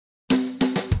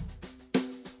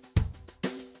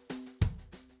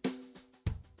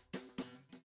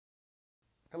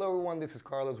Hello everyone, this is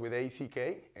Carlos with ACK,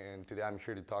 and today I'm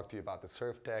here to talk to you about the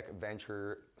SurfTech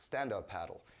Adventure stand-up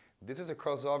paddle. This is a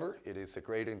crossover. It is a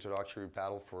great introductory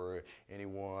paddle for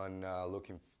anyone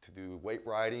looking to do wave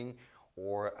riding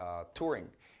or touring.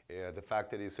 The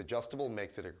fact that it's adjustable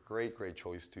makes it a great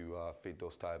choice to fit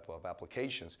those type of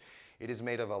applications. It is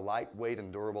made of a lightweight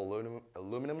and durable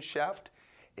aluminum shaft,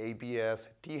 ABS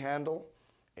T-handle,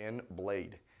 and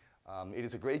blade. It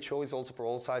is a great choice also for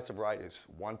all sizes of riders.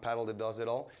 One paddle that does it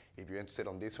all. If you're interested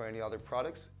on this or any other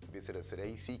products, visit us at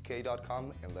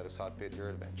ack.com and let us outfit your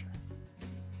adventure.